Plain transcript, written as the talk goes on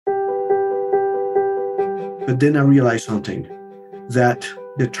But then I realized something, that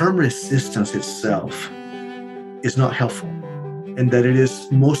the term resistance itself is not helpful, and that it is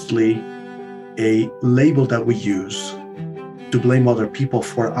mostly a label that we use to blame other people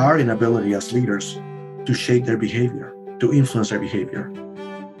for our inability as leaders to shape their behavior, to influence their behavior.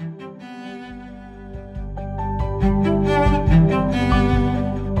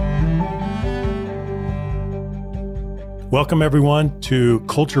 Welcome, everyone, to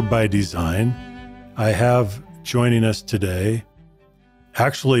Culture by Design. I have joining us today,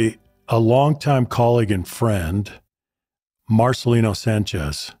 actually, a longtime colleague and friend, Marcelino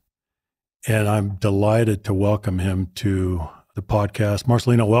Sanchez. And I'm delighted to welcome him to the podcast.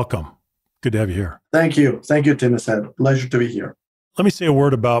 Marcelino, welcome. Good to have you here. Thank you. Thank you, Tim. It's a pleasure to be here. Let me say a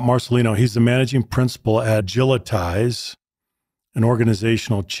word about Marcelino. He's the managing principal at Agilityze, an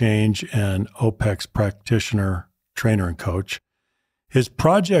organizational change and OPEX practitioner, trainer, and coach. His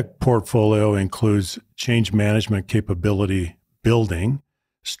project portfolio includes change management capability building,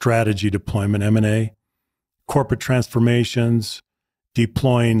 strategy deployment, M&A, corporate transformations,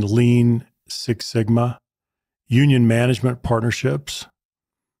 deploying Lean Six Sigma, union management partnerships,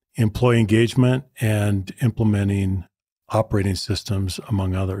 employee engagement, and implementing operating systems,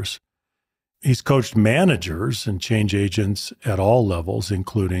 among others. He's coached managers and change agents at all levels,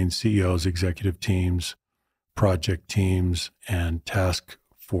 including CEOs, executive teams, project teams, and task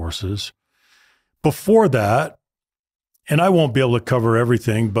forces. Before that, and I won't be able to cover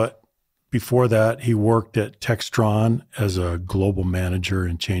everything, but before that, he worked at Textron as a global manager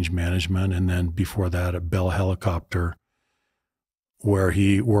in change management. And then before that at Bell Helicopter, where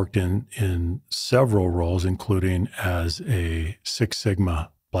he worked in several roles, including as a Six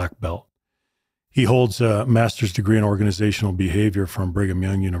Sigma black belt. He holds a master's degree in organizational behavior from Brigham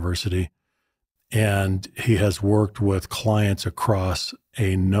Young University. And he has worked with clients across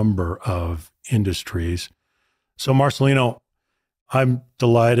a number of industries. So Marcelino, I'm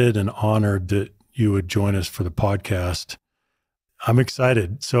delighted and honored that you would join us for the podcast. I'm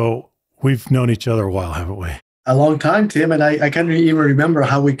excited. So we've known each other a while, haven't we? A long time, Tim, and I can't even remember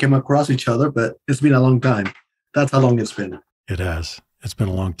how we came across each other, but it's been a long time. That's how long it's been. It has. It's been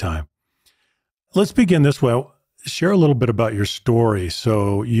a long time. Let's begin this way. Share a little bit about your story.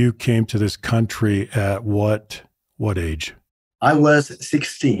 So you came to this country at what age? I was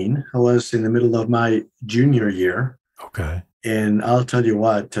 16. I was in the middle of my junior year. Okay. And I'll tell you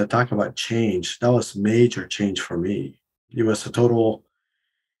what, to talk about change, that was major change for me. It was a total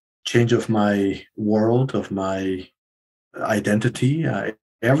change of my world, of my identity.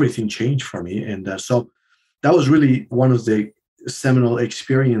 Everything changed for me. And so that was really one of the seminal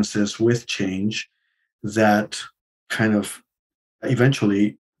experiences with change that kind of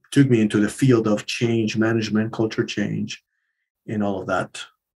eventually took me into the field of change management, culture change, and all of that.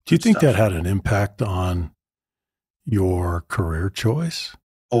 Do you think that had an impact on your career choice?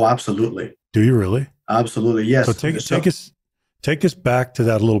 Oh, absolutely. Do you really? Absolutely, yes. So take us back to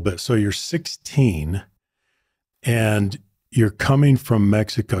that a little bit. So you're 16 and you're coming from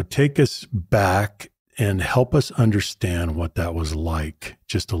Mexico. Take us back and help us understand what that was like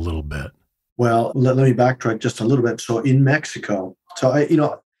just a little bit. Well, let me backtrack just a little bit. So in Mexico,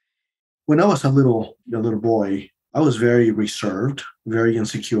 when I was a little boy, I was very reserved, very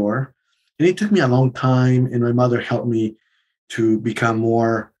insecure. And it took me a long time, and my mother helped me to become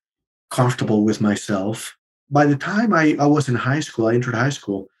more comfortable with myself. By the time I was in high school, I entered high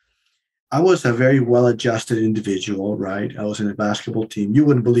school, I was a very well-adjusted individual, right? I was in a basketball team. You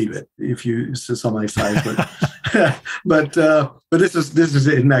wouldn't believe it if you saw my size, but this is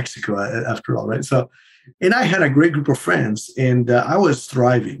in Mexico after all, right? So, and I had a great group of friends, and I was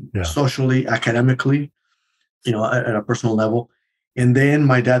thriving socially, academically, at a personal level. And then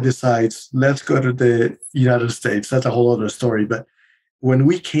my dad decides, let's go to the United States. That's a whole other story. But when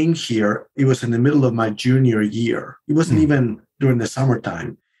we came here, it was in the middle of my junior year. It wasn't even during the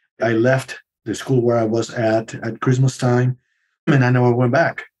summertime. I left the school where I was at Christmas time, and I never went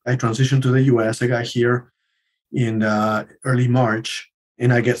back. I transitioned to the US. I got here in early March,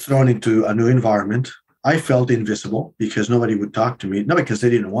 and I get thrown into a new environment. I felt invisible because nobody would talk to me, not because they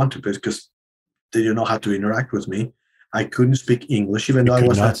didn't want to, but because they didn't know how to interact with me. I couldn't speak English, even though I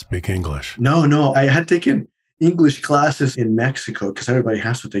was not speak English. No. I had taken English classes in Mexico because everybody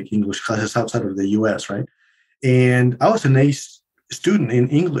has to take English classes outside of the US, right? And I was an A student in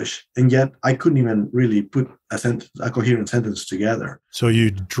English, and yet I couldn't even really put a coherent sentence together. So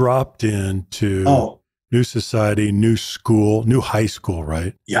you dropped into new society, new school, new high school,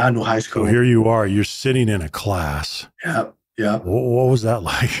 right? Yeah, new high school. So here you are, you're sitting in a class. Yeah. What was that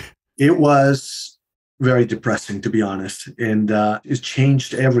like? It was very depressing, to be honest. And it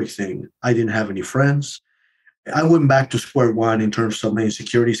changed everything. I didn't have any friends. I went back to square one in terms of my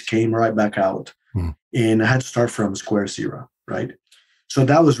insecurities, came right back out. And I had to start from square zero, right? So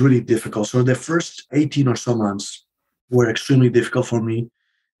that was really difficult. So the first 18 or so months were extremely difficult for me.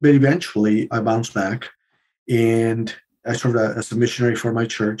 But eventually I bounced back and I served as a missionary for my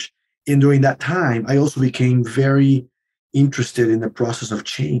church. And during that time, I also became very interested in the process of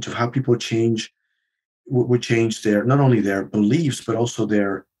change, of how people would change their, not only their beliefs, but also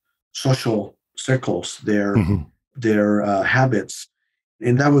their social circles, their habits.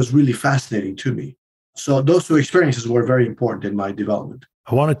 And that was really fascinating to me. So those two experiences were very important in my development.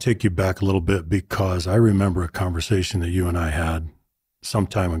 I want to take you back a little bit because I remember a conversation that you and I had some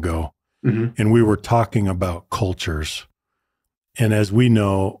time ago, and we were talking about cultures. And as we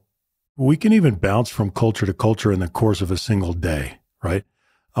know, we can even bounce from culture to culture in the course of a single day, right?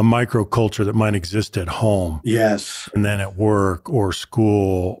 A microculture that might exist at home. Yes. And then at work or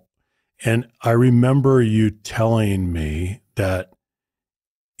school. And I remember you telling me that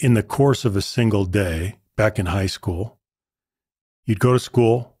in the course of a single day, back in high school, you'd go to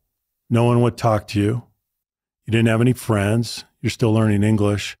school, no one would talk to you, you didn't have any friends, you're still learning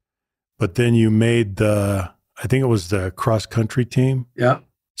English, but then you made I think it was the cross-country team. Yeah.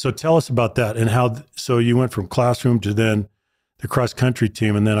 So tell us about that and so you went from classroom to then the cross-country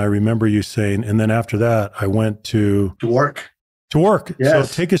team, and then I remember you saying, and then after that, I went to work. To work.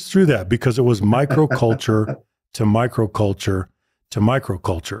 Yes. So take us through that, because it was microculture to microculture to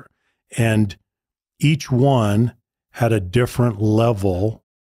microculture. And each one had a different level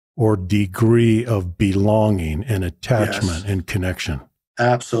or degree of belonging and attachment and connection.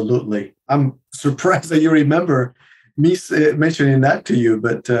 Absolutely. I'm surprised that you remember me mentioning that to you,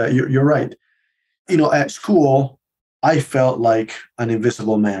 but you're right. At school, I felt like an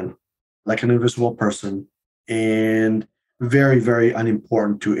invisible man, like an invisible person, and very, very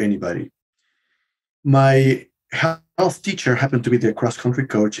unimportant to anybody. My health teacher happened to be the cross-country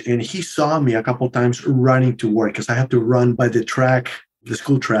coach, and he saw me a couple of times running to work because I had to run by the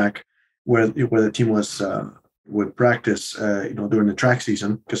school track where the team would practice, during the track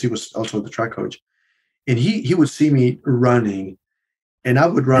season, because he was also the track coach. And he would see me running, and I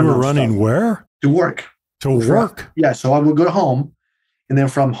would run. You were running where? To work. To work? Yeah. So I would go home, and then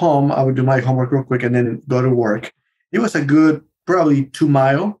from home, I would do my homework real quick and then go to work. It was a good, probably 2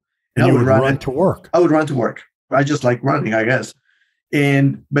 mile. And you would run to work? I would run to work. I just like running, I guess.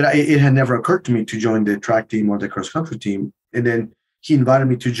 But it had never occurred to me to join the track team or the cross-country team. And then he invited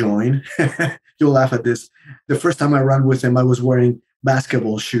me to join. You'll laugh at this. The first time I ran with him, I was wearing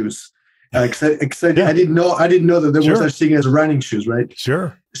basketball shoes. Except I didn't know that there was such thing as running shoes, right?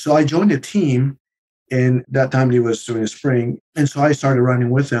 Sure. So I joined the team, and that time it was during the spring. And so I started running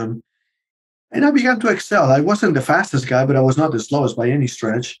with him, and I began to excel. I wasn't the fastest guy, but I was not the slowest by any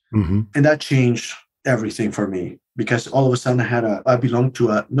stretch. And that changed everything for me, because all of a sudden I belonged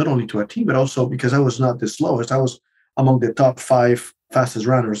to not only to a team, but also because I was not the slowest. I was among the top 5 fastest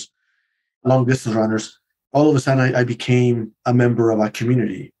runners, long distance runners. All of a sudden, I became a member of a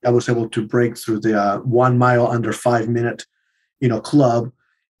community. I was able to break through the 1 mile under 5 minute, club.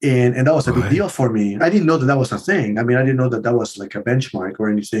 And that was a big deal for me. I didn't know that was a thing. I mean, I didn't know that was like a benchmark or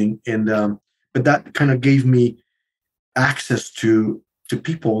anything. And, but that kind of gave me access to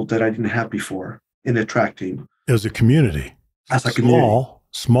people that I didn't have before in the track team. It was a community. As a community.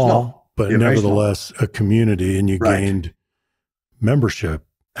 Small, but nevertheless a community, and you gained membership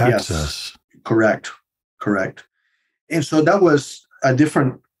access. Yes. Correct. And so that was a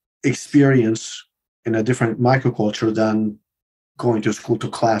different experience in a different microculture than going to school to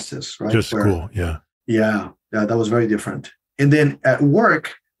classes, right? Just school, yeah. Yeah, that was very different. And then at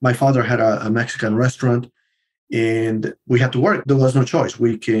work, my father had a Mexican restaurant, and we had to work. There was no choice.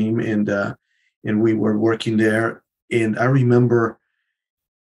 We came and we were working there. And I remember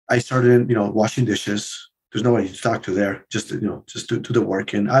I started, washing dishes. There's nobody to talk to there, just do the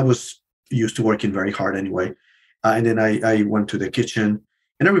work. And I was used to working very hard anyway. And then I went to the kitchen,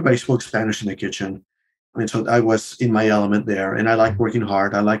 and everybody spoke Spanish in the kitchen. And so I was in my element there, and I liked working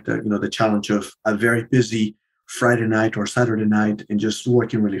hard. I liked the challenge of a very busy Friday night or Saturday night and just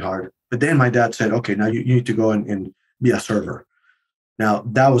working really hard. But then my dad said, okay, now you need to go and be a server. Now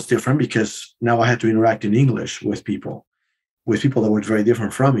that was different, because now I had to interact in English with people that were very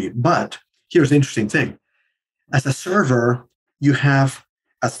different from me. But here's the interesting thing. As a server, you have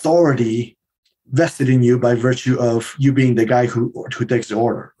authority vested in you by virtue of you being the guy who takes the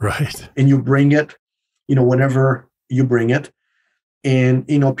order. Right. And you bring it, whenever you bring it. And,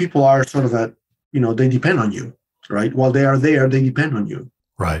 people are sort of they depend on you, right? While they are there, they depend on you.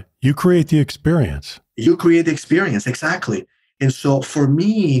 Right. You create the experience. You create the experience. Exactly. And so for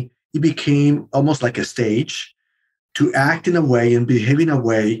me, it became almost like a stage to act in a way and behave in a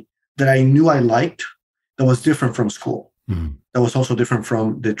way that I knew I liked, that was different from school, that was also different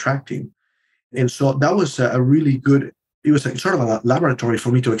from the track team. And so that was a really good, it was sort of a laboratory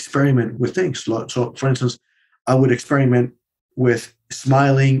for me to experiment with things. So for instance, I would experiment with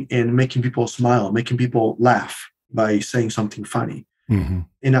smiling and making people smile, making people laugh by saying something funny.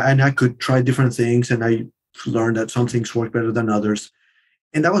 And I could try different things, and I learned that some things work better than others.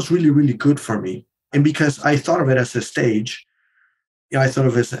 And that was really, really good for me. And because I thought of it as a stage, I thought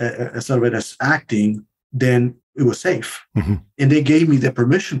of it as acting, then it was safe. And they gave me the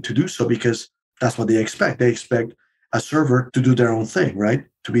permission to do so because that's what they expect. They expect a server to do their own thing, right?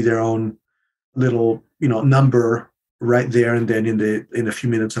 To be their own little, number right there and then in a few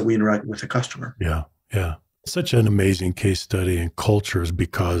minutes that we interact with the customer. Yeah, yeah. Such an amazing case study in cultures,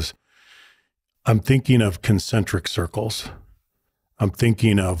 because I'm thinking of concentric circles. I'm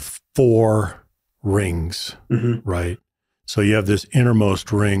thinking of 4 rings, right? So you have this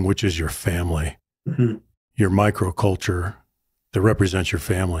innermost ring, which is your family, your microculture that represents your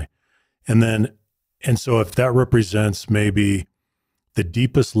family. And so if that represents maybe the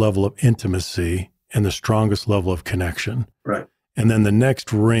deepest level of intimacy and the strongest level of connection. Right. And then the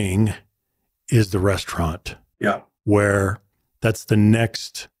next ring is the restaurant. Yeah. Where that's the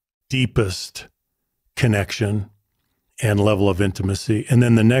next deepest connection and level of intimacy. And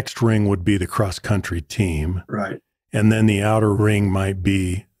then the next ring would be the cross-country team. Right. And then the outer ring might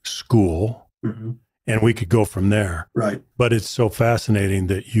be school. And we could go from there. Right. But it's so fascinating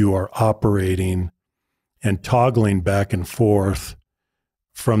that you are operating and toggling back and forth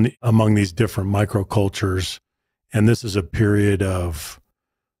from among these different microcultures. And this is a period of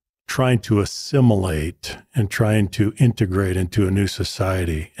trying to assimilate and trying to integrate into a new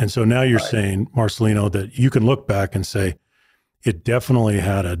society. And so now you're saying, Marcelino, that you can look back and say, it definitely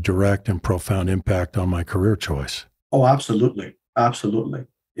had a direct and profound impact on my career choice. Oh, absolutely. Absolutely.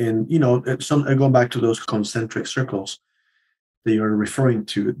 And, going back to those concentric circles that you're referring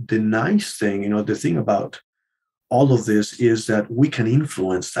to, the nice thing, the thing about all of this is that we can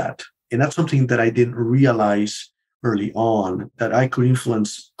influence that. And that's something that I didn't realize early on, that I could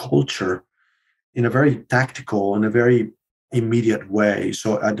influence culture in a very tactical and a very immediate way.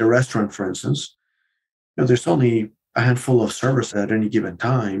 So at the restaurant, for instance, there's only a handful of servers at any given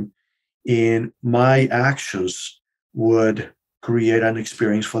time, and my actions would create an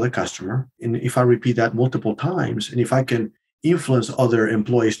experience for the customer. And if I repeat that multiple times, and if I can influence other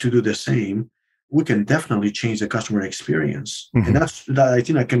employees to do the same, we can definitely change the customer experience. And I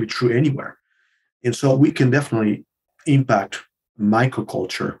think that can be true anywhere. And so we can definitely impact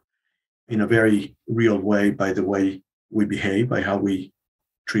microculture in a very real way by the way we behave, by how we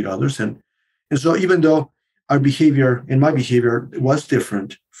treat others. And so even though our behavior and my behavior was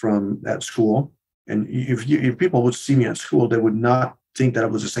different from at school, and if people would see me at school, they would not think that I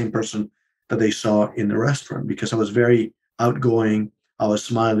was the same person that they saw in the restaurant, because I was very outgoing, I was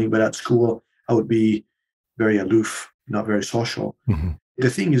smiling, but at school, I would be very aloof, not very social. The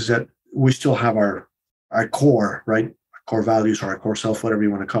thing is that we still have our core, right? Our core values or our core self, whatever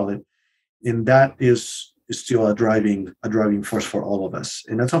you want to call it. And that is still a driving force for all of us.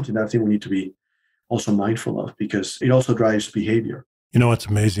 And that's something that I think we need to be also mindful of, because it also drives behavior. It's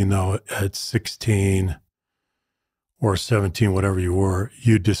amazing though, at 16 or 17, whatever you were,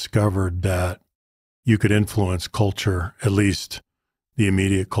 you discovered that you could influence culture, at least the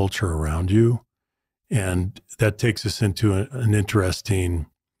immediate culture around you. And that takes us into an interesting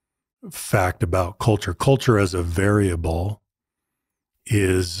fact about culture. Culture as a variable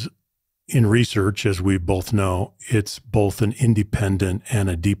is, in research, as we both know, it's both an independent and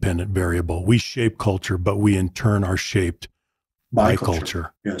a dependent variable. We shape culture, but we in turn are shaped by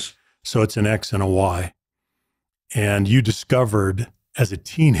culture. Yes. So it's an X and a Y. And you discovered as a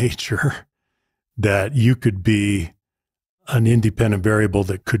teenager that you could be an independent variable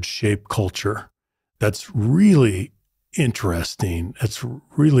that could shape culture. That's really interesting. It's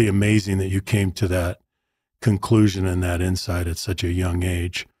really amazing that you came to that conclusion and that insight at such a young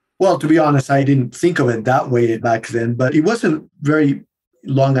age. Well, to be honest, I didn't think of it that way back then, but it wasn't very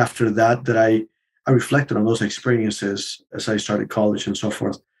long after that I reflected on those experiences as I started college and so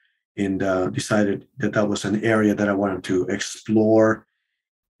forth, and decided that was an area that I wanted to explore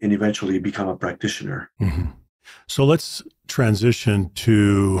and eventually become a practitioner. So let's transition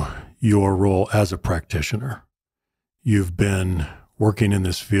to your role as a practitioner. You've been working in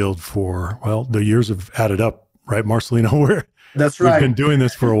this field for, well, the years have added up, right, Marcelino? That's right. We've been doing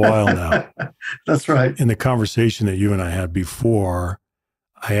this for a while now. That's right. In the conversation that you and I had before,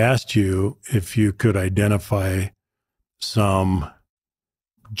 I asked you if you could identify some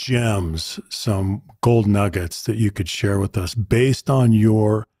gems, some gold nuggets that you could share with us based on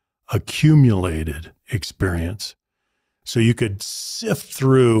your accumulated experience? So you could sift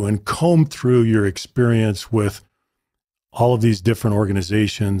through and comb through your experience with all of these different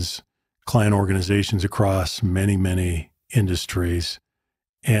organizations, client organizations across many, many industries,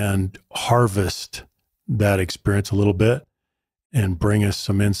 and harvest that experience a little bit and bring us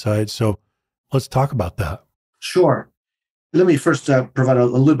some insight. So let's talk about that. Sure. Let me first provide a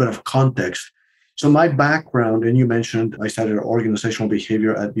little bit of context. So my background, and you mentioned I studied organizational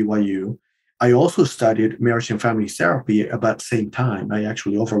behavior at BYU. I also studied marriage and family therapy about the same time. I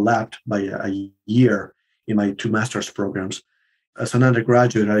actually overlapped by a year in my two master's programs. As an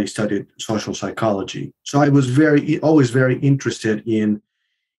undergraduate, I studied social psychology. So I was always very interested in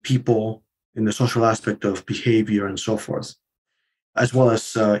people, in the social aspect of behavior and so forth, as well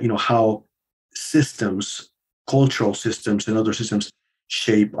as how systems, cultural systems, and other systems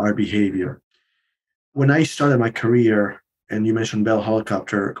shape our behavior. When I started my career, and you mentioned Bell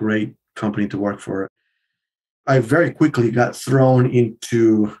Helicopter, great company to work for, I very quickly got thrown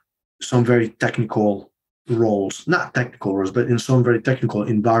into some very technical roles, not technical roles, but in some very technical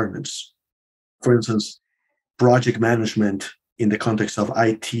environments. For instance, project management in the context of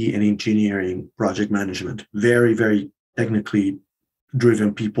IT and engineering project management, very, very technically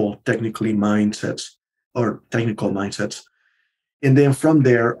driven people, technical mindsets. And then from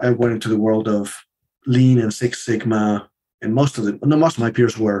there, I went into the world of Lean and Six Sigma. And most of my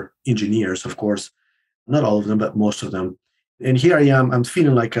peers were engineers, of course, not all of them, but most of them. And here I am, I'm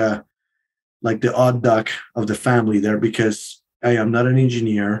feeling like the odd duck of the family there, because I am not an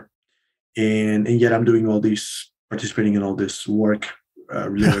engineer. And yet I'm doing participating in all this work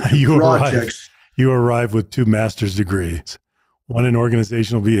related to projects. You arrive with two master's degrees, one in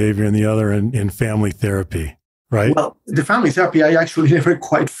organizational behavior and the other in family therapy, right? Well, the family therapy, I actually never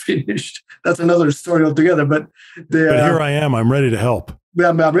quite finished. That's another story altogether. But here I am. I'm ready to help.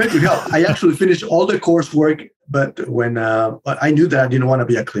 I'm ready to help. I actually finished all the coursework, but when I knew that I didn't want to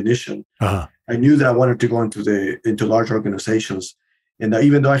be a clinician. Uh-huh. I knew that I wanted to go into large organizations. And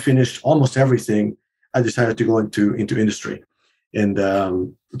even though I finished almost everything, I decided to go into industry, and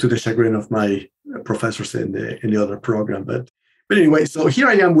to the chagrin of my professors in the other program. But anyway, so here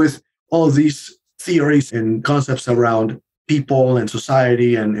I am with all of these theories and concepts around people and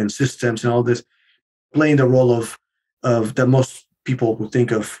society and systems and all this, playing the role of that most people would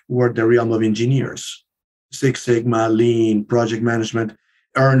think of were the realm of engineers. Six Sigma, Lean, project management,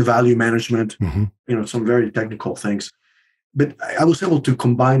 earned value management, some very technical things. But I was able to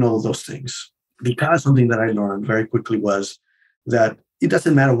combine all of those things, because something that I learned very quickly was that it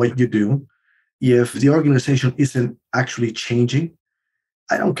doesn't matter what you do. If the organization isn't actually changing,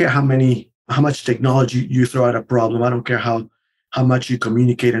 I don't care how much technology you throw at a problem. I don't care how much you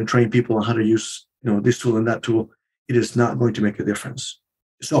communicate and train people on how to use this tool and that tool. It is not going to make a difference.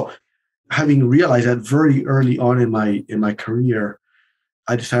 So, having realized that very early on in my career,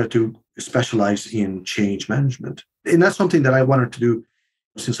 I decided to specialize in change management. And that's something that I wanted to do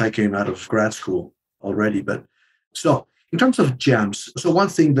since I came out of grad school already. But so in terms of gems, so one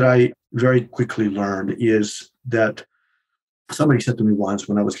thing that I very quickly learned is that somebody said to me once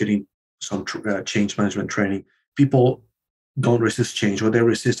when I was getting some change management training, people don't resist change. What they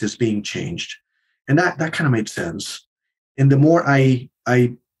resist is being changed. And that kind of made sense. And the more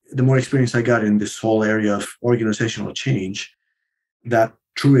the more experience I got in this whole area of organizational change, that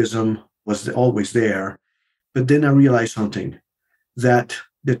truism was always there. But then I realized something, that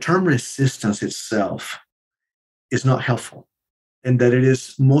the term resistance itself is not helpful, and that it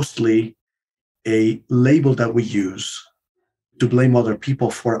is mostly a label that we use to blame other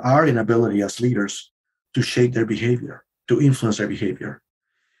people for our inability as leaders to shape their behavior, to influence their behavior.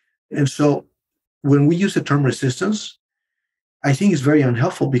 And so when we use the term resistance, I think it's very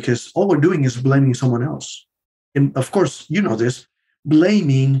unhelpful, because all we're doing is blaming someone else. And of course, you know this,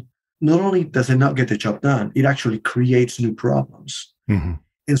 blaming, not only does it not get the job done, it actually creates new problems. Mm-hmm.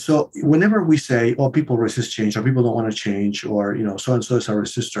 And so whenever we say, oh, people resist change, or people don't want to change, or, so-and-so is a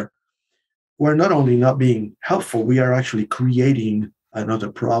resistor, we're not only not being helpful, we are actually creating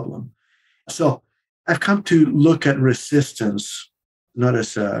another problem. So I've come to look at resistance not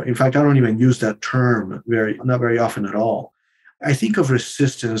as, in fact, I don't even use that term not very often at all. I think of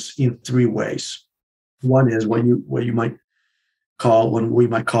resistance in three ways. One is what we might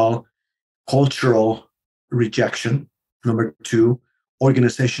call cultural rejection. Number two,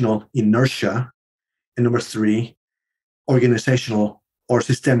 organizational inertia. And number three, organizational or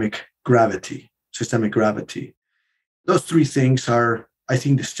systemic gravity. Those three things are, I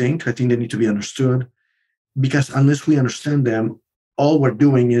think, distinct. I think they need to be understood, because unless we understand them, all we're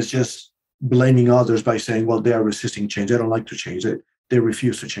doing is just blaming others by saying, well, they are resisting change. They don't like to change it. They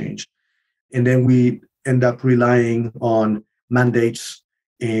refuse to change. And then we end up relying on mandates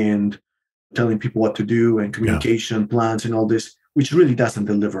and telling people what to do and communication plans and all this, which really doesn't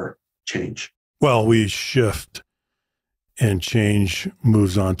deliver change. Well, we shift and change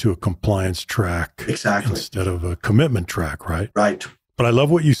moves on to a compliance track instead of a commitment track, right? Right. But I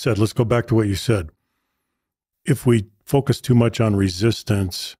love what you said. Let's go back to what you said. If we focus too much on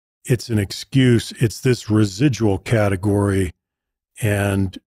resistance, it's an excuse. It's this residual category,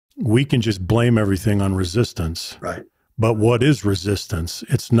 and we can just blame everything on resistance. Right. But what is resistance?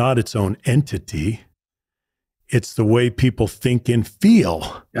 It's not its own entity. It's the way people think and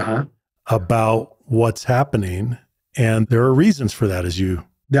feel about what's happening. And there are reasons for that,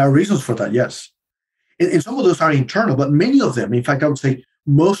 There are reasons for that, yes. And some of those are internal, but many of them, in fact, I would say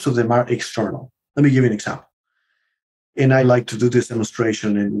most of them are external. Let me give you an example. And I like to do this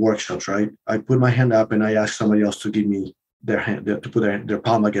demonstration in workshops, right? I put my hand up and I ask somebody else to give me their hand, to put their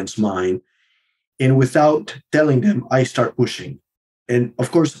palm against mine. And without telling them, I start pushing. And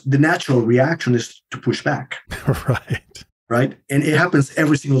of course, the natural reaction is to push back. Right. And it happens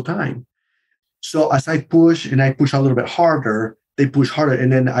every single time. So as I push and I push a little bit harder, they push harder.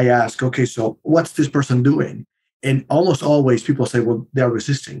 And then I ask, okay, so what's this person doing? And almost always people say, well, they're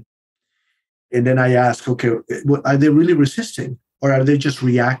resisting. And then I ask, okay, are they really resisting or are they just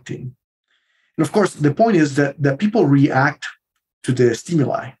reacting? And of course, the point is that people react to the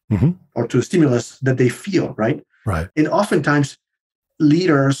stimuli or to the stimulus that they feel, right? Right. And oftentimes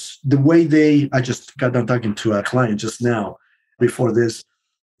leaders, the way I just got done talking to a client just now before this,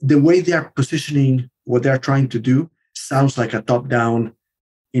 the way they are positioning what they're trying to do sounds like a top-down,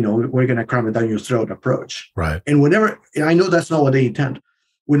 we're going to cram it down your throat approach. Right. And I know that's not what they intend.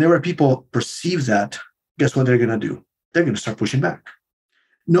 Whenever people perceive that, guess what they're going to do? They're going to start pushing back.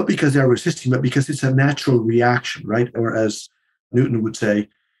 Not because they're resisting, but because it's a natural reaction, right? Or as Newton would say,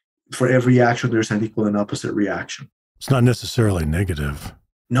 for every action, there's an equal and opposite reaction. It's not necessarily negative.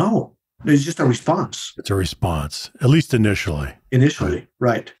 No, it's just a response. It's a response, at least initially.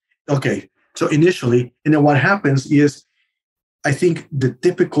 Right. Okay. So initially, and then what happens is, I think the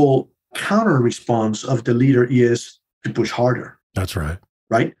typical counter response of the leader is to push harder. That's right.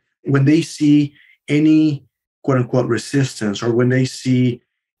 Right? When they see any quote unquote resistance or when they see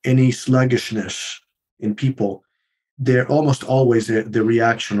any sluggishness in people, they're almost always the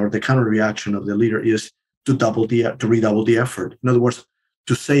reaction or the counter reaction of the leader is to redouble the effort. In other words,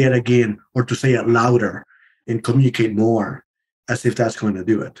 to say it again or to say it louder and communicate more as if that's going to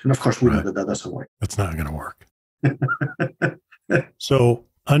do it. And of course, we know that doesn't work. That's not going to work. So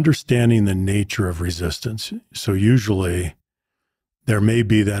understanding the nature of resistance. So usually there may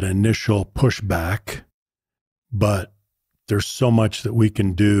be that initial pushback, but there's so much that we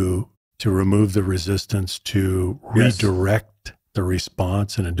can do to remove the resistance, to redirect the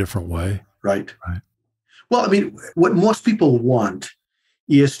response in a different way. Right. Well, I mean, what most people want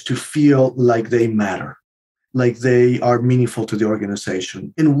is to feel like they matter, like they are meaningful to the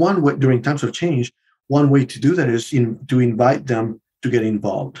organization. In one way, during times of change, one way to do that is to invite them to get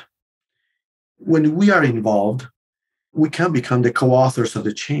involved. When we are involved, we can become the co-authors of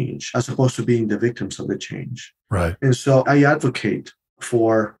the change as opposed to being the victims of the change. Right. And so I advocate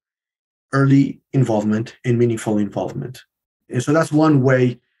for early involvement and meaningful involvement. And so that's one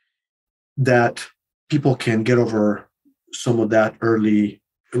way that people can get over some of that early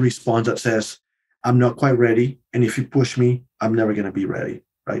response that says, I'm not quite ready. And if you push me, I'm never going to be ready.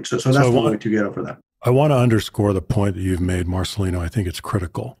 Right. So that's one way to get over that. I want to underscore the point that you've made, Marcelino. I think it's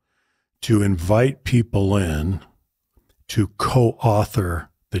critical to invite people in to co-author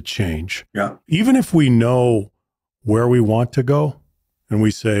the change. Yeah. Even if we know where we want to go and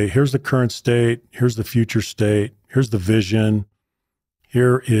we say, here's the current state, here's the future state, here's the vision,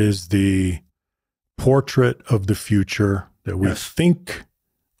 here is the portrait of the future that we think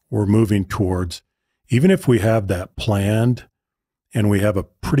we're moving towards. Even if we have that planned and we have a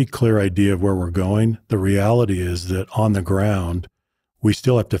pretty clear idea of where we're going, the reality is that on the ground, we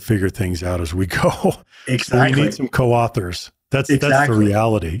still have to figure things out as we go. Exactly. We need some co-authors. That's the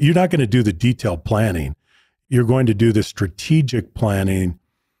reality. You're not going to do the detailed planning. You're going to do the strategic planning,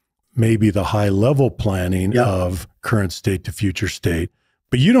 maybe the high-level planning of current state to future state,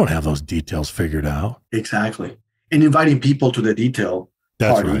 but you don't have those details figured out. Exactly. And inviting people to the detail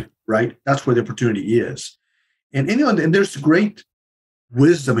That's party, right? That's where the opportunity is. And there's great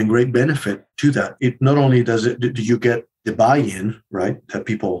wisdom and great benefit to that. It not only do you get the buy-in, right, that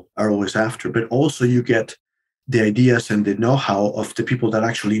people are always after, but also you get the ideas and the know-how of the people that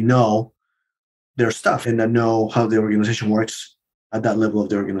actually know their stuff and that know how the organization works at that level of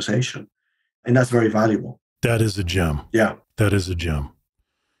the organization. And that's very valuable. That is a gem. Yeah. That is a gem.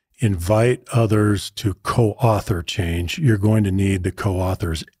 Invite others to co-author change. You're going to need the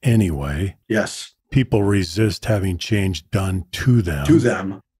co-authors anyway. Yes. People resist having change done to them. To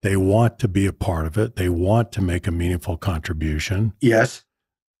them. They want to be a part of it. They want to make a meaningful contribution. Yes.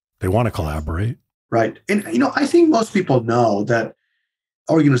 They want to collaborate. Right. And, I think most people know that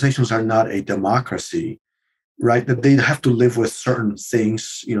organizations are not a democracy, right? That they have to live with certain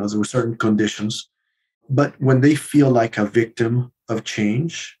things, with certain conditions. But when they feel like a victim of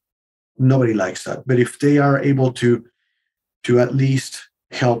change, nobody likes that. But if they are able to at least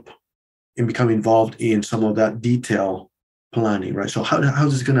help and become involved in some of that detail planning, right? So how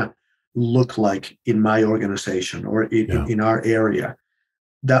is it going to look like in my organization or in our area?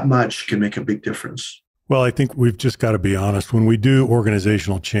 That much can make a big difference. Well, I think we've just got to be honest. When we do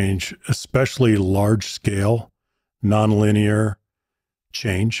organizational change, especially large scale, nonlinear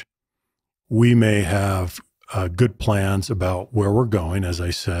change, we may have good plans about where we're going, as I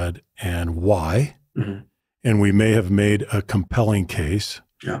said, and why. Mm-hmm. And we may have made a compelling case.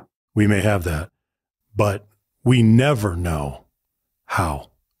 Yeah. We may have that, but we never know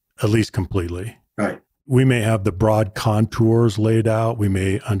how, at least completely. Right. We may have the broad contours laid out. We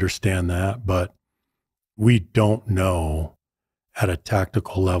may understand that, but we don't know at a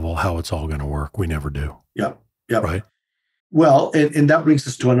tactical level how it's all going to work. We never do. Yeah. Yeah. Right. Well, and that brings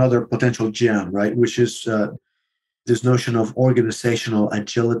us to another potential gem, right? Which is this notion of organizational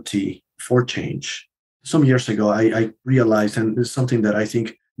agility for change. Some years ago, I realized, and it's something that I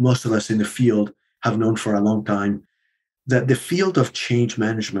think most of us in the field have known for a long time, that the field of change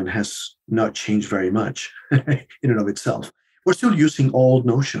management has not changed very much in and of itself. We're still using old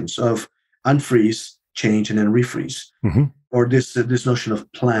notions of unfreeze, change, and then refreeze, mm-hmm. or this notion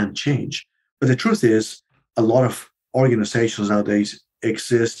of planned change. But the truth is, a lot of organizations nowadays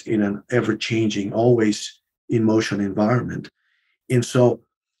exist in an ever-changing, always in motion environment. And so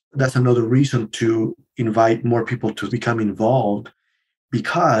that's another reason to invite more people to become involved,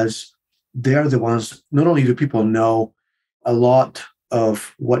 because they're the ones, not only do people know a lot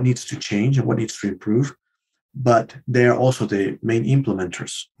of what needs to change and what needs to improve, but they're also the main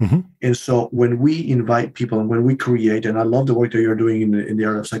implementers. Mm-hmm. And so when we invite people and when we create, and I love the work that you're doing in the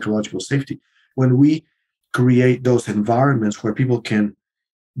area of psychological safety, when we create those environments where people can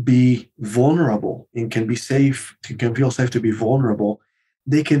be vulnerable and can be safe, can feel safe to be vulnerable,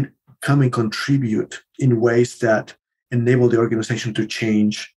 they can come and contribute in ways that enable the organization to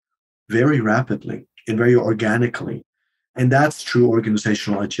change very rapidly and very organically. And that's true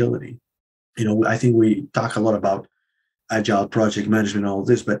organizational agility. I think we talk a lot about agile project management and all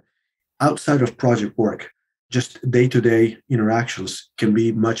this, but outside of project work, just day-to-day interactions can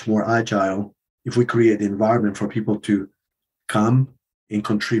be much more agile if we create the environment for people to come and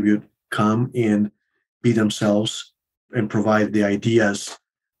contribute, come and be themselves and provide the ideas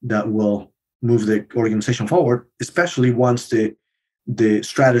that will move the organization forward, especially once the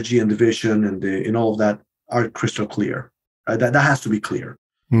strategy and the vision and all of that are crystal clear. That has to be clear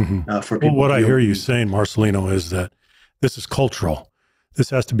for people. Well, what I hear you saying, Marcelino, is that this is cultural.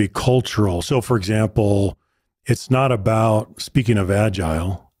 This has to be cultural. So, for example, it's not about, speaking of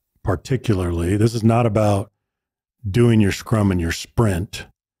agile particularly, this is not about doing your scrum and your sprint,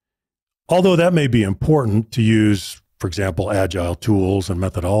 although that may be important to use, for example, agile tools and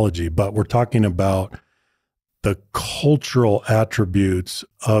methodology, but we're talking about the cultural attributes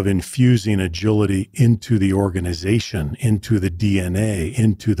of infusing agility into the organization, into the DNA,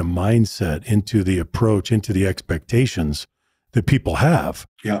 into the mindset, into the approach, into the expectations that people have.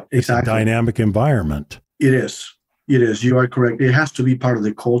 Yeah, exactly. It's a dynamic environment. It is. It is. You are correct. It has to be part of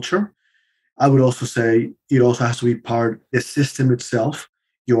the culture. I would also say it also has to be part of the system itself.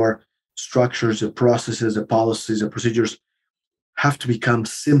 Your structures, the processes, the policies, the procedures have to become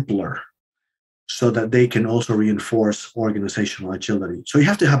simpler so that they can also reinforce organizational agility. So you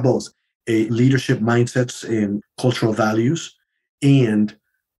have to have both a leadership mindsets and cultural values and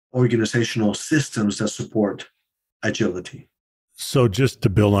organizational systems that support agility. So just to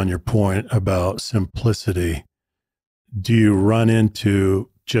build on your point about simplicity, do you run into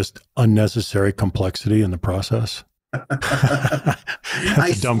just unnecessary complexity in the process?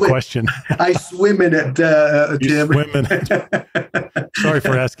 That's a dumb question. I swim in it, Tim. Swim in it. Sorry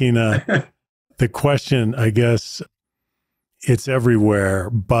for asking the question. I guess it's everywhere,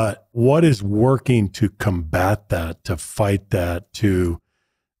 but what is working to combat that, to fight that, to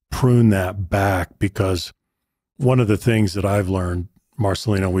prune that back? Because one of the things that I've learned,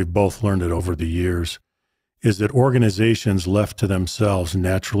 Marcelino, we've both learned it over the years, is that organizations left to themselves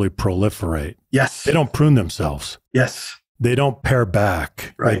naturally proliferate. Yes. They don't prune themselves. Yes. they don't pare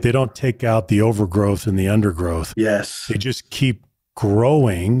back, right? They don't take out the overgrowth and the undergrowth. Yes. They just keep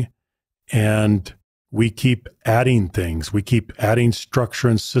growing, and we keep adding things. We keep adding structure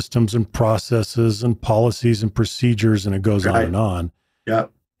and systems and processes and policies and procedures, and it goes on and on. Yeah.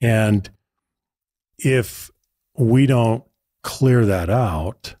 And if we don't clear that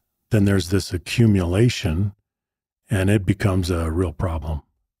out, then there's this accumulation, and it becomes a real problem.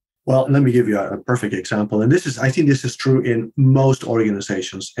 Well, let me give you a perfect example. And I think this is true in most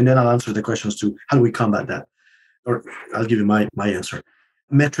organizations. And then I'll answer the questions to how do we combat that? Or I'll give you my answer.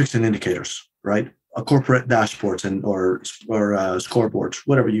 Metrics and indicators, right? Corporate dashboards or scoreboards,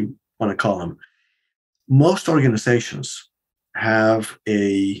 whatever you want to call them. Most organizations have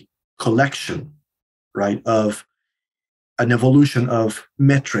a collection, right, of an evolution of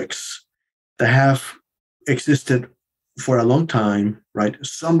metrics that have existed for a long time, right?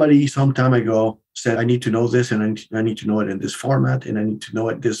 Somebody some time ago said, I need to know this, and I need to know it in this format, and I need to know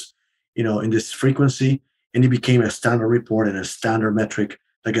it in this frequency. And it became a standard report and a standard metric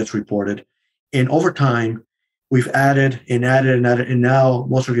that gets reported. And over time, we've added, and now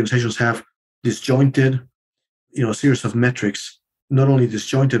most organizations have disjointed, series of metrics, not only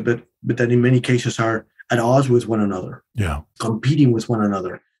disjointed, but that in many cases are at odds with one another, competing with one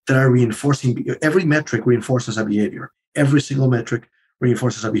another, that are reinforcing. Every metric reinforces a behavior. Every single metric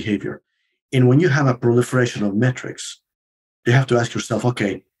reinforces a behavior. And when you have a proliferation of metrics, you have to ask yourself,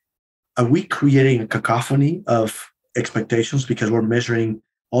 okay, are we creating a cacophony of expectations because we're measuring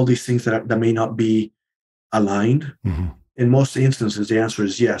all these things that may not be aligned? Mm-hmm. In most instances, the answer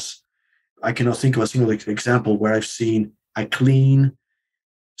is yes. I cannot think of a single example where I've seen a clean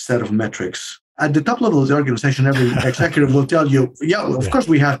set of metrics. At the top level of the organization, every executive will tell you, of course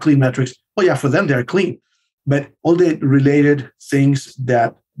we have clean metrics. Well, yeah, for them, they're clean. But all the related things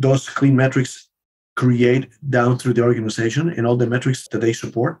that those clean metrics create down through the organization and all the metrics that they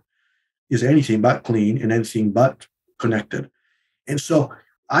support is anything but clean and anything but connected. And so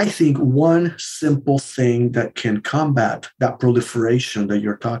I think one simple thing that can combat that proliferation that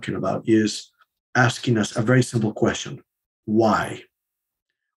you're talking about is asking us a very simple question. Why?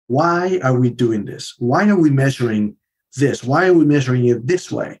 Why are we doing this? Why are we measuring this? Why are we measuring it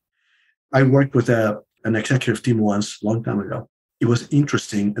this way? I worked with an executive team once, a long time ago. It was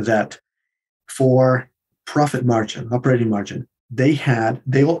interesting that for profit margin, operating margin,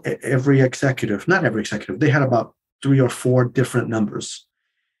 every executive, not every executive, they had about 3 or 4 different numbers.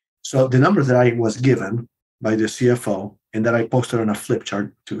 So the number that I was given by the CFO and that I posted on a flip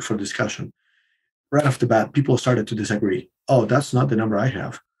chart for discussion, right off the bat, people started to disagree. Oh, that's not the number I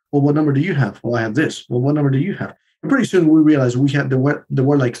have. Well, what number do you have? Well, I have this. Well, what number do you have? And pretty soon we realized there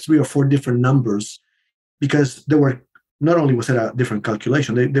were like 3 or 4 different numbers, because not only was it a different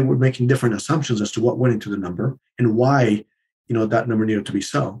calculation, they were making different assumptions as to what went into the number and why that number needed to be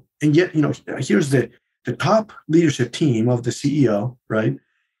so. And yet, here's the top leadership team of the CEO, right,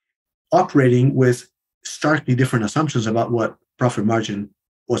 operating with starkly different assumptions about what profit margin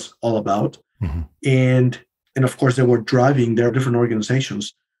was all about. Mm-hmm. And of course, they were driving their different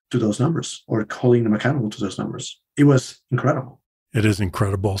organizations to those numbers or holding them accountable to those numbers. It was incredible. It is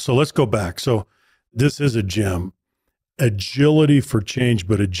incredible. So let's go back. So this is a gem. Agility for change,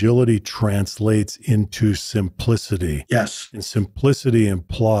 but agility translates into simplicity. Yes. And simplicity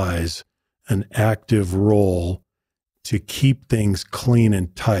implies an active role to keep things clean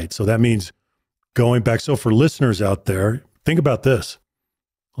and tight. So that means going back. So for listeners out there, think about this.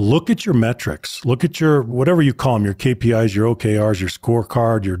 Look at your metrics. Look at your, whatever you call them, your KPIs, your OKRs, your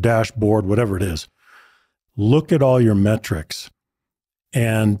scorecard, your dashboard, whatever it is. Look at all your metrics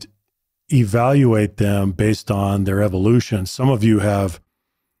and evaluate them based on their evolution. Some of you have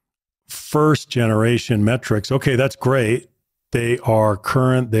first generation metrics. Okay, that's great. They are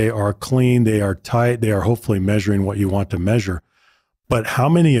current, they are clean, they are tight, they are hopefully measuring what you want to measure. But how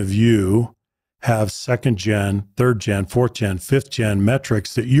many of you have second gen, third gen, fourth gen, fifth gen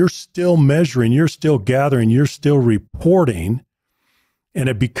metrics that you're still measuring, you're still gathering, you're still reporting, and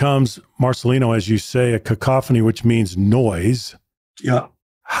it becomes, Marcelino, as you say, a cacophony, which means noise. Yeah.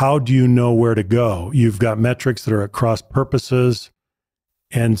 How do you know where to go? You've got metrics that are at cross purposes,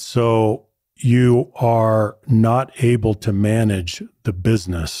 and so you are not able to manage the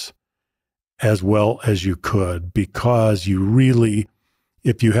business as well as you could, because you really,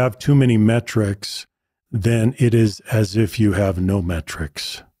 if you have too many metrics, then it is as if you have no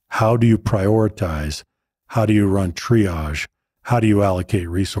metrics. How do you prioritize? How do you run triage? How do you allocate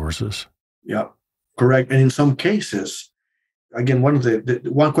resources? Yeah, correct. And in some cases, again,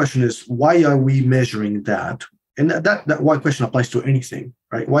 one question is, why are we measuring that? And that one question applies to anything,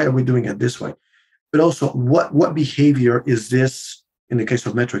 right? Why are we doing it this way? but also what behavior is this in the case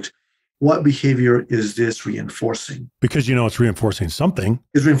of metrics? What behavior is this reinforcing? Because it's reinforcing something.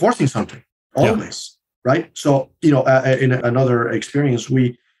 It's reinforcing something always, right? So in another experience,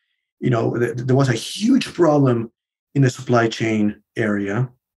 there was a huge problem in the supply chain area,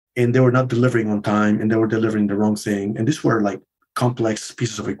 and they were not delivering on time, and they were delivering the wrong thing. And these were like complex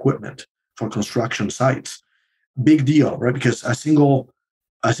pieces of equipment for construction sites. Big deal, right? Because a single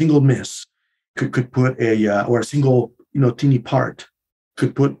miss could put or a single teeny part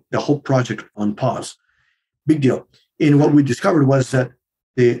could put the whole project on pause. Big deal. And what we discovered was that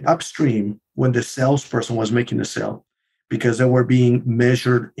the upstream, when the salesperson was making the sale, because they were being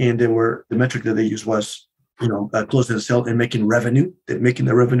measured and the metric that they used was closing the sale and making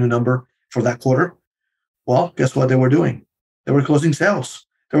the revenue number for that quarter. Well, guess what they were doing? They were closing sales.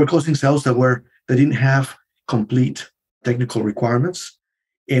 They were closing sales that didn't have complete technical requirements.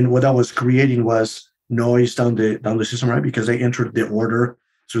 And what that was creating was noise down the system, right? Because they entered the order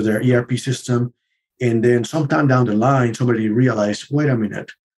through their ERP system. And then sometime down the line, somebody realized, wait a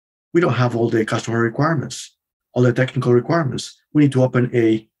minute, we don't have all the customer requirements, all the technical requirements. We need to open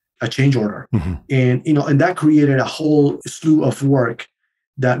a change order. Mm-hmm. And that created a whole slew of work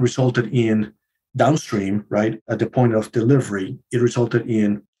that resulted in downstream, right? At the point of delivery, it resulted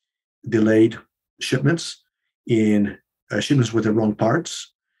in delayed shipments, in shipments with the wrong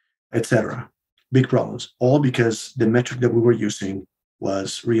parts, etc. Big problems, all because the metric that we were using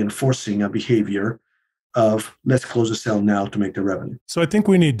was reinforcing a behavior of let's close the sale now to make the revenue. So I think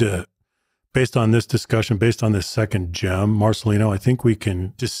we need to, based on this discussion, based on this second gem, Marcelino, I think we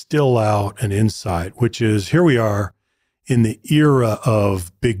can distill out an insight, which is here we are in the era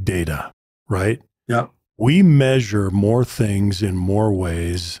of big data, right? Yeah. We measure more things in more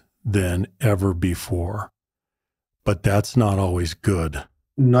ways than ever before, but that's not always good.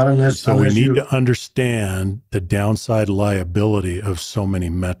 Not unless. So we need to understand the downside liability of so many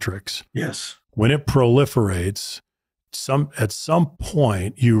metrics. Yes. When it proliferates, at some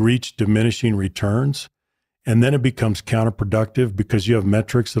point you reach diminishing returns, and then it becomes counterproductive because you have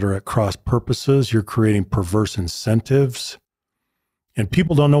metrics that are at cross purposes. You're creating perverse incentives, and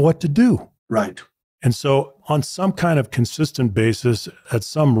people don't know what to do. Right. And so on some kind of consistent basis, at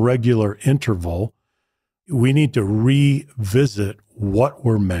some regular interval, we need to revisit what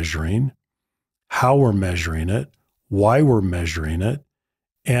we're measuring, how we're measuring it, why we're measuring it.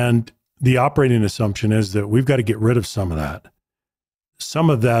 And the operating assumption is that we've got to get rid of some of that. Some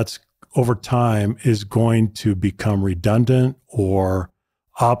of that's over time is going to become redundant or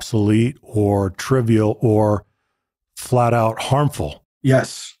obsolete or trivial or flat out harmful.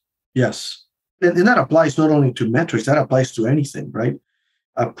 Yes. Yes. And that applies not only to metrics, that applies to anything, right?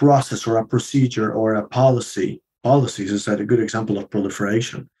 A process or a procedure or a policy. Policies is a good example of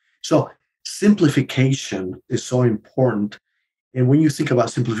proliferation. So simplification is so important. And when you think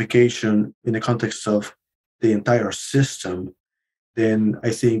about simplification in the context of the entire system, then I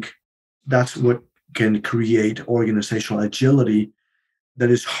think that's what can create organizational agility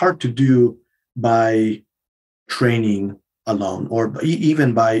that is hard to do by training alone or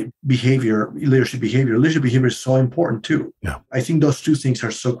even by leadership behavior. Leadership behavior is so important too. Yeah. I think those two things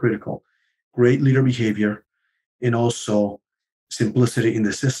are so critical. Great leader behavior and also simplicity in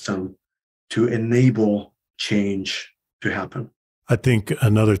the system to enable change to happen. I think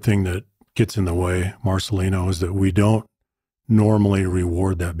another thing that gets in the way, Marcelino, is that we don't normally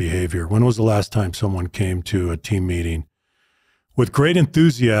reward that behavior. When was the last time someone came to a team meeting with great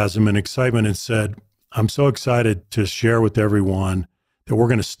enthusiasm and excitement and said, I'm so excited to share with everyone that we're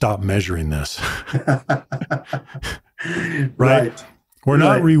going to stop measuring this. Right? We're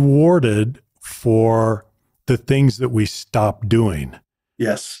not rewarded for the things that we stop doing.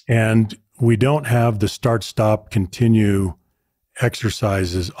 Yes. And we don't have the start, stop, continue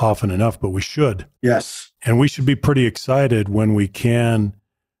exercises often enough, but we should. Yes. And we should be pretty excited when we can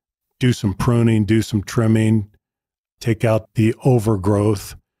do some pruning, do some trimming, take out the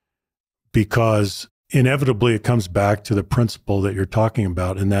overgrowth, because inevitably it comes back to the principle that you're talking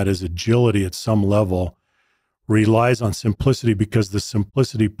about, and that is agility at some level relies on simplicity because the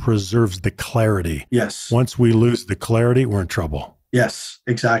simplicity preserves the clarity. Yes. Once we lose the clarity, we're in trouble. Yes,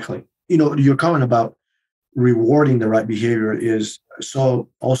 exactly. Your comment about rewarding the right behavior is so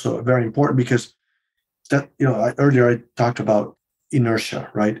also very important because that, earlier I talked about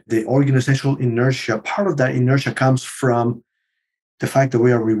inertia, right? The organizational inertia, part of that inertia comes from the fact that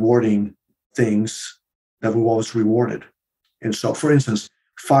we are rewarding things that we've always rewarded. And so, for instance,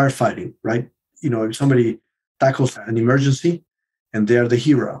 firefighting, right? If somebody tackles an emergency and they're the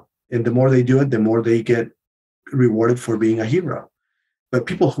hero, and the more they do it, the more they get rewarded for being a hero. But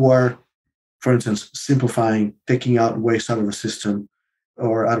people who are For instance, simplifying, taking out waste out of a system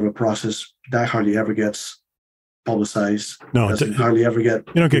or out of a process, that hardly ever gets publicized. No, Doesn't hardly ever get.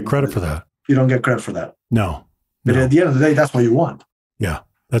 You don't get credit for that. You don't get credit for that. No. But at the end of the day, that's what you want. Yeah,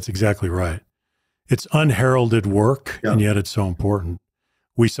 that's exactly right. It's unheralded work, and yet it's so important.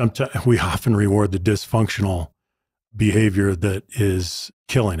 We often reward the dysfunctional behavior that is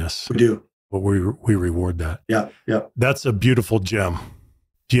killing us. We do. But we reward that. Yeah. That's a beautiful gem.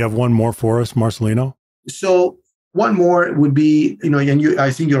 Do you have one more for us, Marcelino? So one more would be, and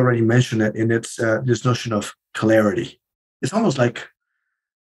I think you already mentioned it, and it's this notion of clarity. It's almost like,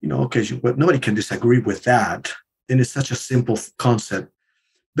 but nobody can disagree with that. And it's such a simple concept.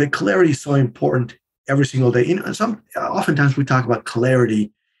 But clarity is so important every single day. Oftentimes we talk about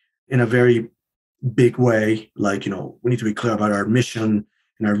clarity in a very big way, like, we need to be clear about our mission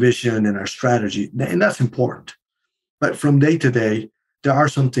and our vision and our strategy. And that's important. But from day to day, there are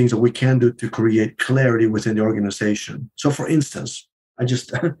some things that we can do to create clarity within the organization. So for instance, I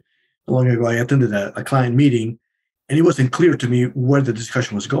just, long ago, I attended a client meeting, and it wasn't clear to me where the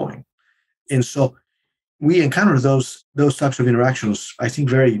discussion was going. And so we encounter those types of interactions, I think,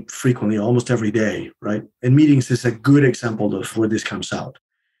 very frequently, almost every day, right? And meetings is a good example of where this comes out.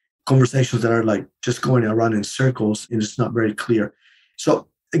 Conversations that are like just going around in circles, and it's not very clear. So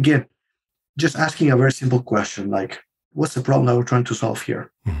again, just asking a very simple question like, what's the problem that we're trying to solve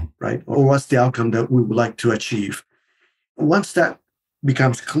here, right? Or what's the outcome that we would like to achieve? Once that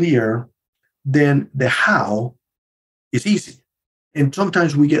becomes clear, then the how is easy. And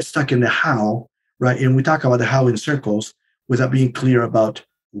sometimes we get stuck in the how, right? And we talk about the how in circles without being clear about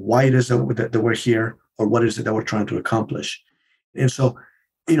why it is that we're here, or what is it that we're trying to accomplish. And so,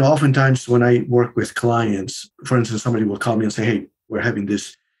 oftentimes when I work with clients, for instance, somebody will call me and say, hey, we're having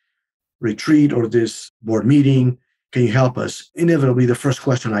this retreat or this board meeting. Can you help us? Inevitably, the first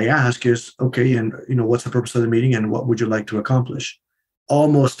question I ask is, okay, and what's the purpose of the meeting and what would you like to accomplish?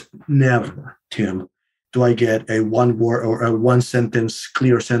 Almost never, Tim, do I get a one word or a one sentence,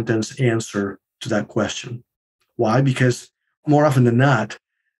 clear sentence answer to that question. Why? Because more often than not,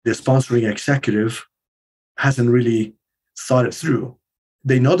 the sponsoring executive hasn't really thought it through.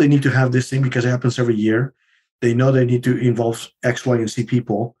 They know they need to have this thing because it happens every year. They know they need to involve X, Y, and Z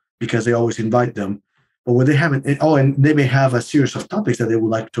people because they always invite them. But when they haven't, and they may have a series of topics that they would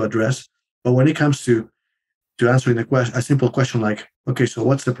like to address. But when it comes to answering the question, a simple question like, okay, so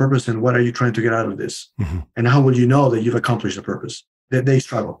what's the purpose and what are you trying to get out of this? And how will you know that you've accomplished the purpose? They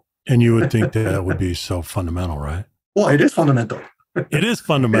struggle. And you would think that would be so fundamental, right? Well, it is fundamental. It is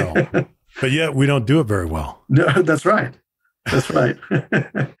fundamental, but yet we don't do it very well. No, that's right. That's right.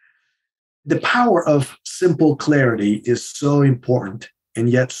 The power of simple clarity is so important, and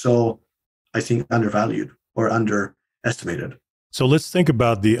yet so, I think, undervalued or underestimated. So let's think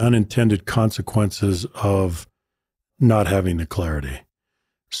about the unintended consequences of not having the clarity.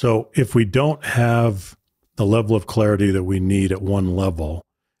 So if we don't have the level of clarity that we need at one level,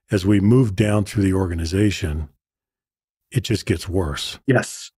 as we move down through the organization, it just gets worse.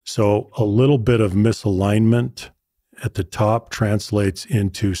 Yes. So a little bit of misalignment at the top translates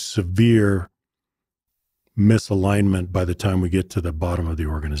into severe misalignment by the time we get to the bottom of the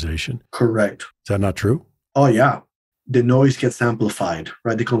organization. Correct. Is that not true? Oh, yeah. The noise gets amplified,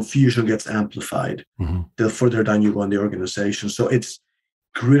 right? The confusion gets amplified the further down you go in the organization. So it's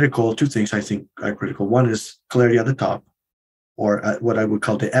critical. Two things I think are critical. One is clarity at the top, or at what I would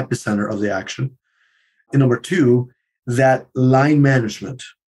call the epicenter of the action. And number two, that line management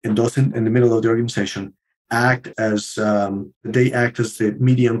and those in the middle of the organization act as the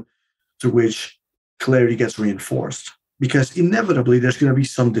medium through which clarity gets reinforced. Because inevitably there's going to be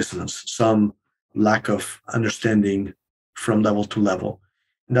some dissonance, some lack of understanding from level to level.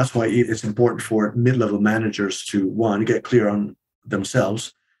 And that's why it's important for mid-level managers to, one, get clear on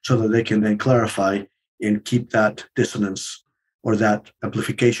themselves so that they can then clarify and keep that dissonance or that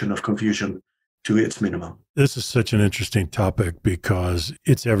amplification of confusion to its minimum. This is such an interesting topic because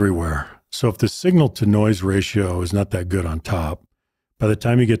it's everywhere. So if the signal to noise ratio is not that good on top, by the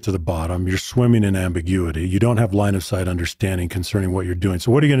time you get to the bottom, you're swimming in ambiguity. You don't have line of sight understanding concerning what you're doing.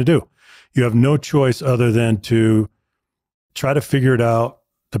 So what are you going to do? You have no choice other than to try to figure it out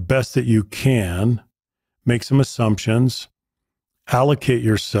the best that you can, make some assumptions, allocate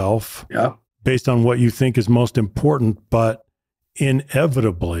yourself based on what you think is most important, but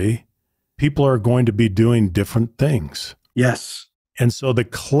inevitably, people are going to be doing different things. Yes. And so the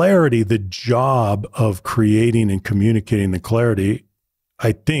clarity, the job of creating and communicating the clarity,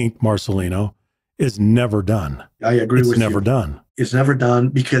 I think, Marcelino, is never done. I agree with you. It's never done. It's never done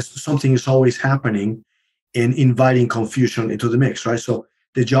because something is always happening and inviting confusion into the mix, right? So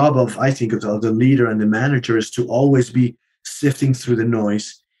the job of, I think, of the leader and the manager is to always be sifting through the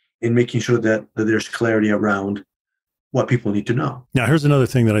noise and making sure that there's clarity around what people need to know. Now, here's another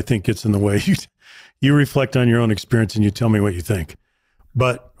thing that I think gets in the way. You reflect on your own experience and you tell me what you think.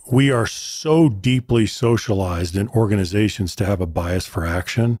 But we are so deeply socialized in organizations to have a bias for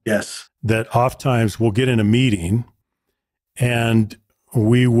action. Yes. That oftentimes we'll get in a meeting and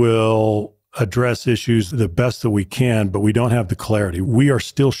we will address issues the best that we can, but we don't have the clarity. We are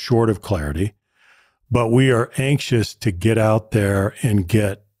still short of clarity, but we are anxious to get out there and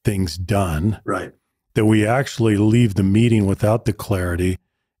get things done. Right. That we actually leave the meeting without the clarity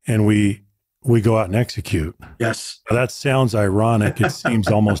and we go out and execute. Yes. That sounds ironic. It seems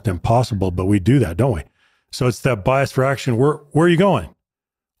almost impossible, but we do that, don't we? So it's that bias for action. Where are you going?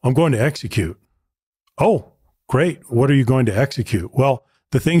 I'm going to execute. Oh, great. What are you going to execute? Well,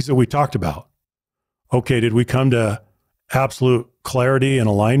 the things that we talked about. Okay, did we come to absolute clarity and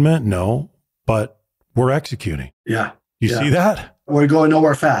alignment? No, but we're executing. Yeah. You see that? We're going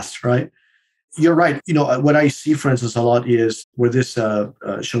nowhere fast, right? You're right. What I see, for instance, a lot is where this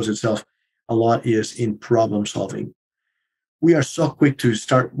shows itself a lot is in problem solving. We are so quick to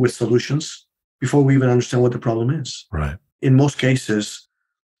start with solutions before we even understand what the problem is. Right. In most cases,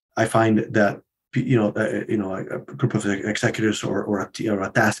 I find that a group of executives or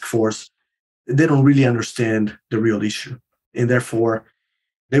a task force, they don't really understand the real issue, and therefore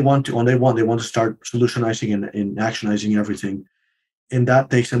they want to start solutionizing and actionizing everything, and that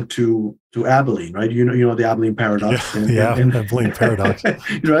takes them to Abilene, right? You know the Abilene paradox. Abilene paradox.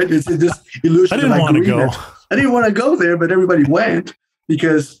 Right? It's this illusion. I didn't want to go. I didn't want to go there, but everybody went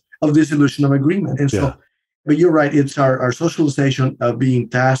because of this illusion of agreement. And so, but you're right. It's our socialization of being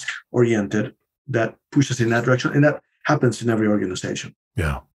task oriented that pushes in that direction, and that happens in every organization.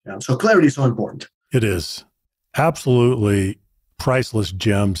 Yeah. So clarity is so important. It is absolutely priceless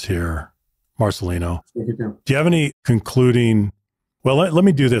gems here, Marcelino. Do you have any concluding? Well, let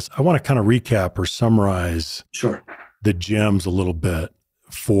me do this. I want to kind of recap or summarize the gems a little bit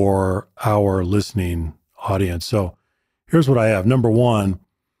for our listening audience. So here's what I have. Number one,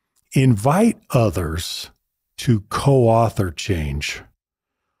 invite others to co-author change.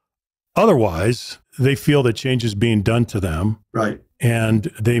 Otherwise, they feel that change is being done to them. Right. And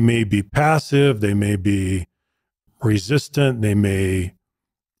they may be passive, they may be resistant, they may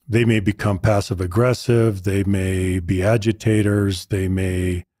become passive aggressive, they may be agitators, they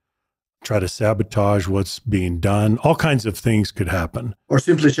may try to sabotage what's being done. All kinds of things could happen. Or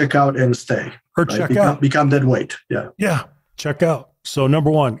simply check out and stay. Or check out. Become dead weight. Yeah. Yeah. Check out. So number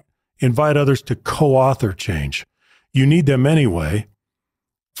one, invite others to co-author change. You need them anyway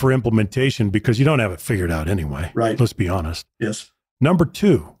for implementation because you don't have it figured out anyway. Right. Let's be honest. Yes. Number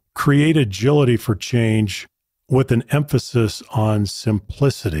two, create agility for change with an emphasis on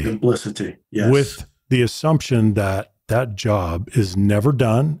simplicity. Simplicity, yes. With the assumption that that job is never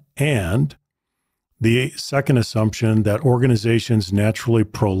done, and the second assumption that organizations naturally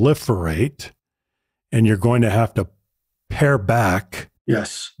proliferate, and you're going to have to pare back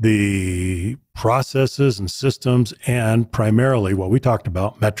the processes and systems, and primarily what we talked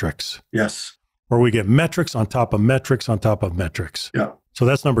about, metrics. Yes. Where we get metrics on top of metrics on top of metrics. Yeah. So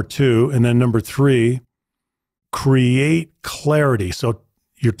that's number two. And then number three, create clarity. So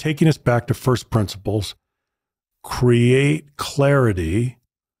you're taking us back to first principles. Create clarity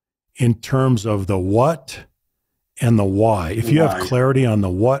in terms of the what and the why. If you have clarity on the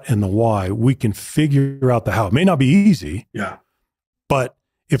what and the why, we can figure out the how. It may not be easy. Yeah. But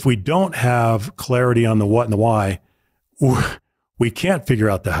if we don't have clarity on the what and the why, we can't figure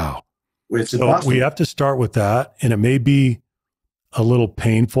out the how. So we have to start with that, and it may be a little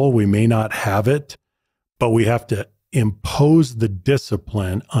painful. We may not have it, but we have to impose the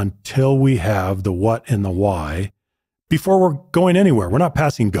discipline until we have the what and the why before we're going anywhere. We're not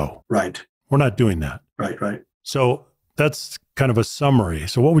passing go. Right. We're not doing that. Right. So that's kind of a summary.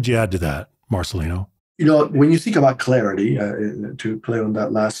 So what would you add to that, Marcelino? When you think about clarity, to play on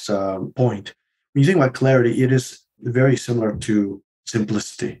that last point, when you think about clarity, it is very similar to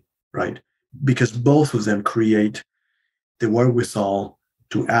simplicity. Right? Because both of them create the wherewithal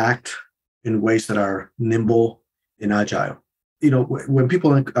to act in ways that are nimble and agile. When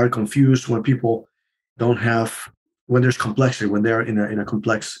people are confused, when people when there's complexity, when they're in a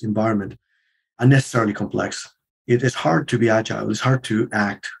complex environment, unnecessarily complex, it is hard to be agile. It's hard to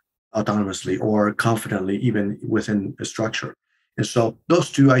act autonomously or confidently, even within a structure. And so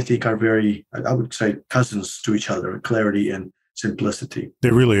those two, I think, are very, I would say, cousins to each other, clarity and simplicity. They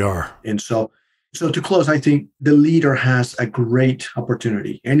really are. And so to close, I think the leader has a great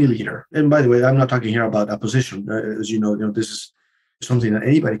opportunity, any leader. And by the way, I'm not talking here about a position. As you know, this is something that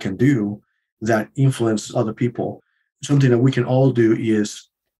anybody can do that influences other people. Something that we can all do is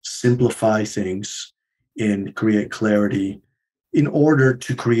simplify things and create clarity in order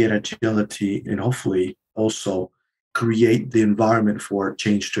to create agility and hopefully also create the environment for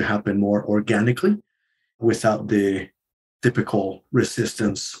change to happen more organically without the typical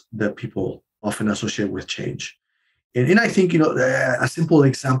resistance that people often associate with change. And I think, a simple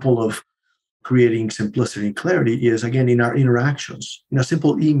example of creating simplicity and clarity is, again, in our interactions, in a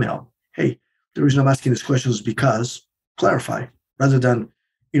simple email. Hey, the reason I'm asking these questions is because clarify, rather than,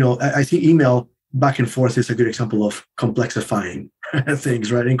 I think email back and forth is a good example of complexifying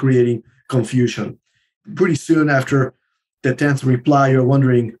things, right? And creating confusion. Pretty soon after the 10th reply, you're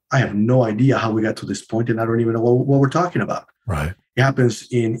wondering, I have no idea how we got to this point, and I don't even know what we're talking about. Right. It happens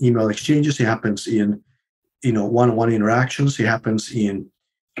in email exchanges. It happens in, one-on-one interactions. It happens in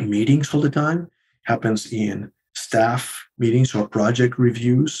meetings all the time. It happens in staff meetings or project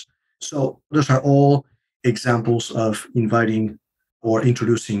reviews. So those are all examples of inviting or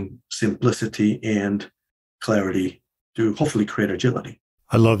introducing simplicity and clarity to hopefully create agility.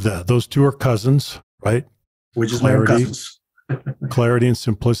 I love that. Those two are cousins, right? Which is my own cousins. Clarity and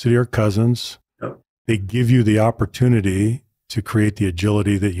simplicity are cousins. Yep. They give you the opportunity to create the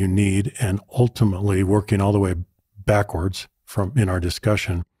agility that you need, and ultimately, working all the way backwards from in our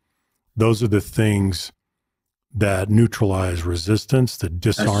discussion, those are the things that neutralize resistance, that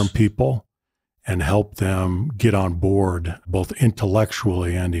disarm people and help them get on board both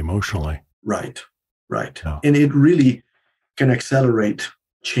intellectually and emotionally. Right. Yeah. And it really can accelerate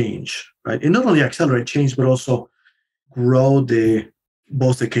change, right? And not only accelerate change, but also grow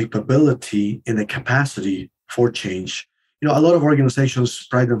both the capability and the capacity for change. A lot of organizations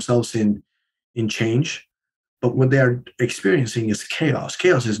pride themselves in change, but what they are experiencing is chaos.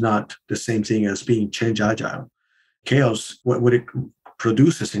 Chaos is not the same thing as being change agile. Chaos, what it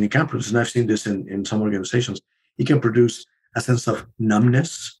produces, and it can produce, and I've seen this in some organizations, it can produce a sense of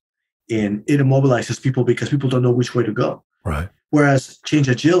numbness, and it immobilizes people because people don't know which way to go. Right. Whereas change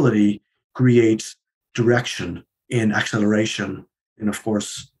agility creates direction and acceleration and, of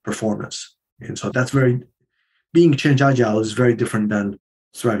course, performance. And so being change agile is very different than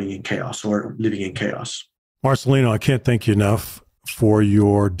thriving in chaos or living in chaos. Marcelino, I can't thank you enough for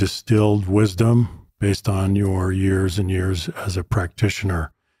your distilled wisdom based on your years and years as a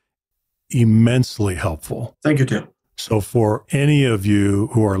practitioner. Immensely helpful. Thank you, Tim. So for any of you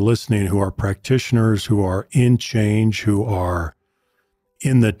who are listening, who are practitioners, who are in change, who are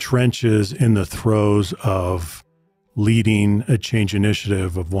in the trenches, in the throes of leading a change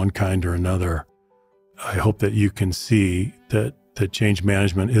initiative of one kind or another, I hope that you can see that change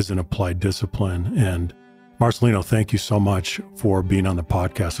management is an applied discipline. And Marcelino, thank you so much for being on the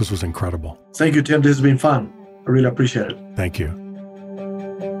podcast. This was incredible. Thank you, Tim. This has been fun. I really appreciate it. Thank you.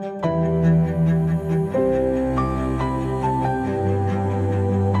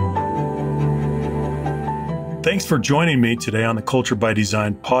 Thanks for joining me today on the Culture by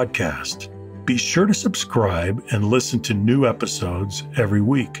Design podcast. Be sure to subscribe and listen to new episodes every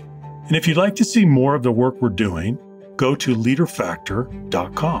week. And if you'd like to see more of the work we're doing, go to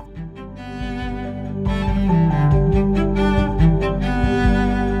leaderfactor.com.